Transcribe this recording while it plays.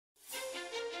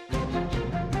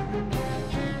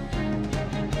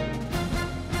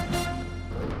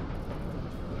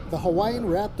The Hawaiian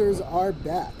Raptors are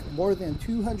back. More than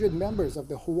 200 members of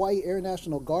the Hawaii Air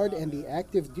National Guard and the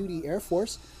Active Duty Air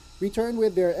Force returned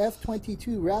with their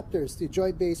F-22 Raptors to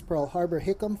Joint Base Pearl Harbor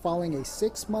Hickam following a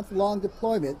 6-month-long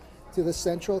deployment to the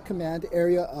Central Command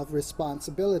Area of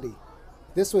Responsibility.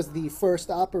 This was the first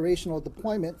operational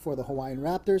deployment for the Hawaiian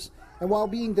Raptors, and while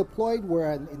being deployed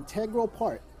were an integral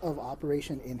part of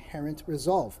Operation Inherent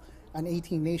Resolve, an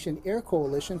 18-nation air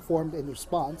coalition formed in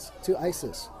response to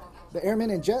ISIS. The airmen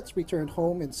and jets returned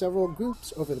home in several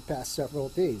groups over the past several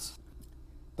days.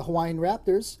 The Hawaiian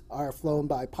Raptors are flown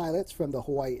by pilots from the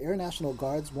Hawaii Air National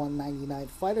Guard's 199th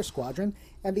Fighter Squadron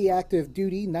and the Active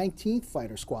Duty 19th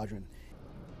Fighter Squadron.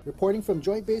 Reporting from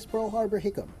Joint Base Pearl Harbor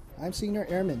Hickam, I'm Senior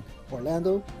Airman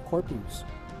Orlando Corpuz.